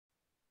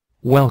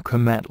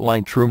Welcome at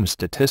Lightroom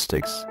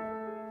Statistics.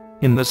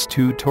 In this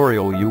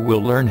tutorial you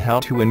will learn how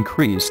to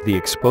increase the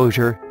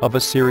exposure of a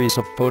series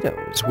of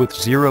photos with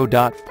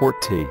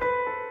 0.4t.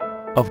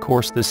 Of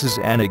course, this is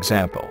an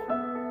example.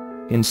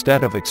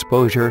 Instead of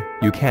exposure,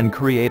 you can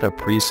create a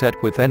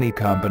preset with any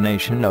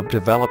combination of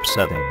developed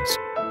settings.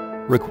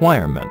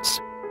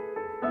 Requirements.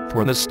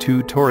 For this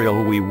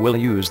tutorial we will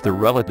use the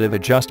Relative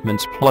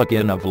Adjustments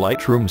plugin of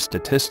Lightroom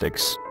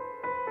Statistics.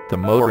 The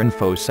More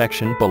Info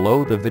section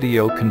below the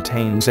video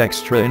contains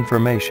extra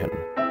information.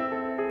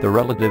 The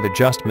Relative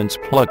Adjustments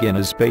plugin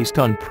is based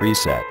on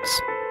presets.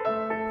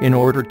 In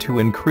order to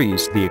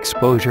increase the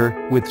exposure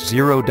with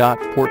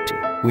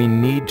 0.4t, we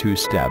need two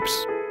steps.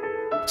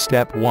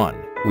 Step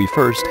 1. We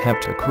first have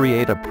to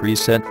create a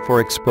preset for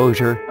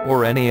exposure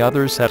or any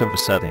other set of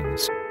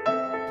settings.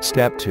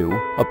 Step 2.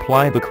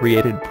 Apply the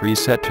created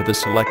preset to the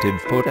selected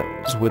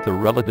photos with the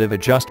Relative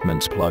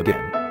Adjustments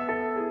plugin.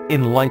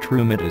 In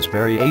Lightroom it is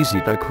very easy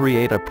to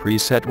create a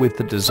preset with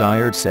the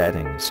desired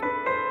settings.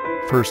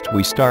 First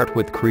we start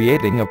with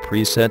creating a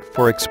preset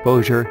for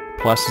exposure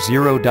plus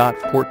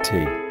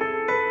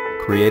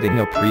 0.4t. Creating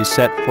a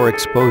preset for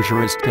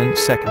exposure is 10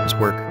 seconds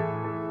work.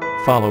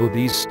 Follow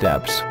these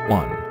steps.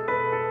 1.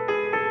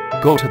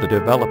 Go to the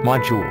Develop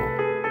module.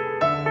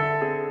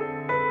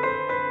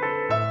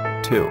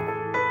 2.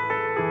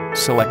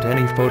 Select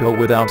any photo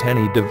without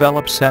any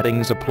developed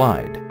settings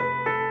applied.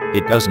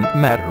 It doesn't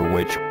matter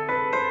which.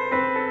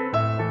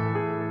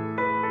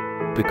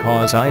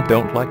 Because I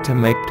don't like to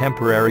make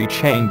temporary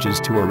changes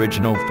to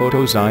original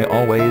photos, I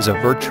always a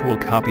virtual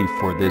copy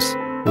for this,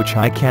 which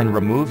I can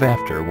remove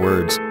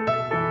afterwards.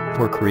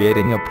 For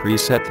creating a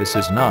preset this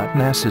is not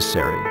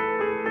necessary.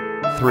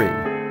 3.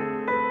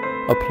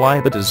 Apply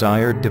the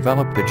desired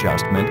developed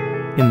adjustment,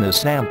 in the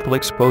sample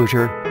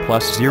exposure,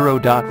 plus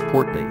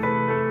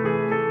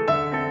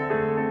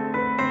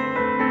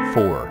 0.4t.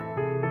 4.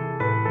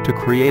 To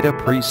create a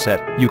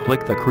preset, you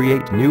click the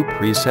Create New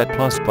Preset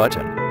Plus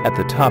button at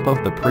the top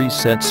of the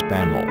Presets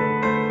panel.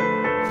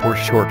 For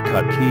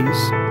shortcut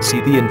keys,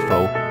 see the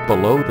info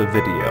below the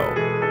video.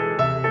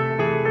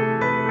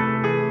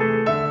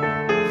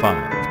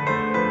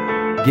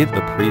 5. Give the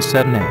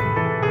preset name.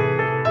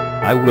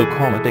 I will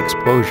call it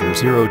Exposure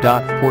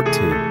 0.4t.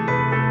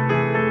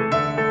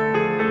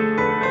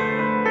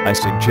 I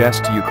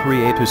suggest you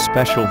create a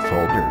special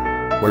folder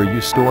where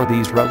you store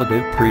these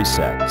relative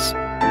presets.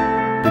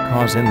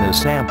 Because in the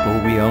sample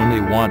we only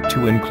want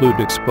to include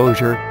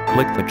exposure,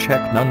 click the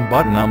Check None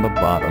button on the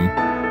bottom.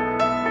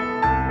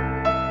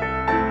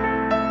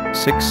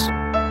 6.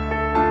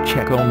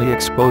 Check only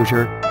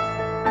exposure.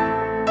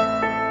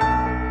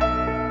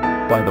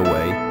 By the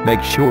way,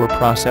 make sure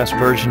process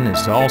version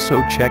is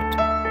also checked.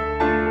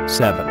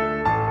 7.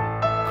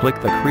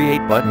 Click the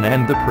Create button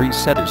and the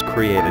preset is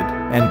created,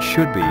 and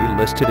should be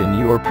listed in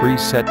your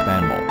preset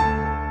panel.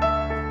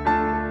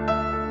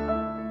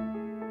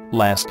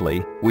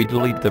 Lastly, we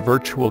delete the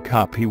virtual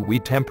copy we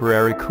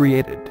temporarily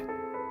created.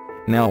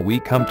 Now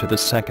we come to the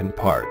second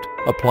part,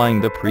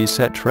 applying the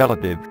preset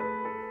relative.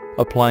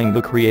 Applying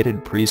the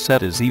created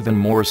preset is even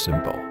more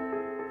simple.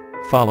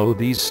 Follow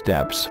these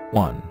steps.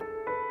 1.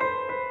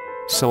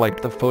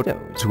 Select the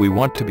photos we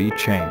want to be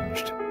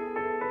changed.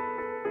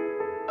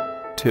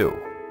 2.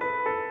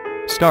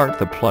 Start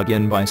the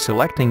plugin by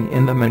selecting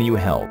in the menu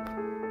Help.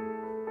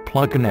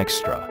 Plugin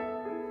Extra.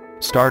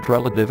 Start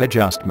Relative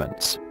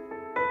Adjustments.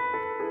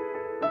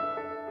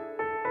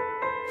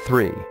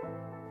 3.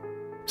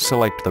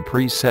 Select the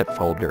preset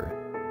folder.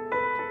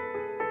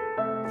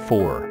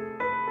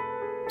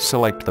 4.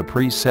 Select the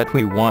preset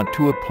we want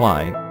to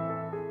apply.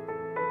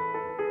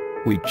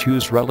 We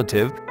choose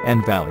Relative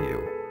and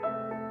Value.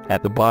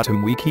 At the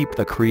bottom we keep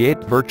the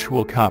Create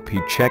Virtual Copy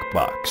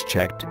checkbox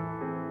checked.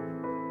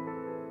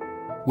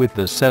 With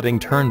the setting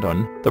turned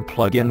on, the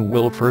plugin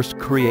will first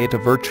create a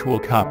virtual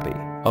copy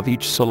of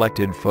each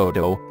selected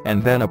photo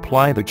and then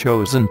apply the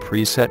chosen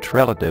preset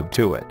relative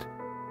to it.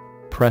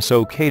 Press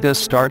OK to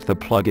start the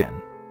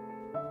plugin.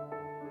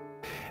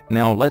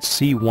 Now let's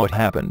see what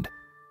happened.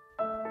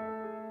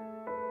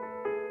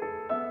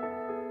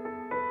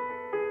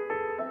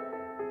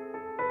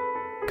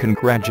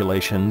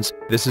 Congratulations,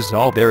 this is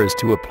all there is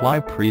to apply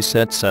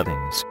preset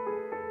settings.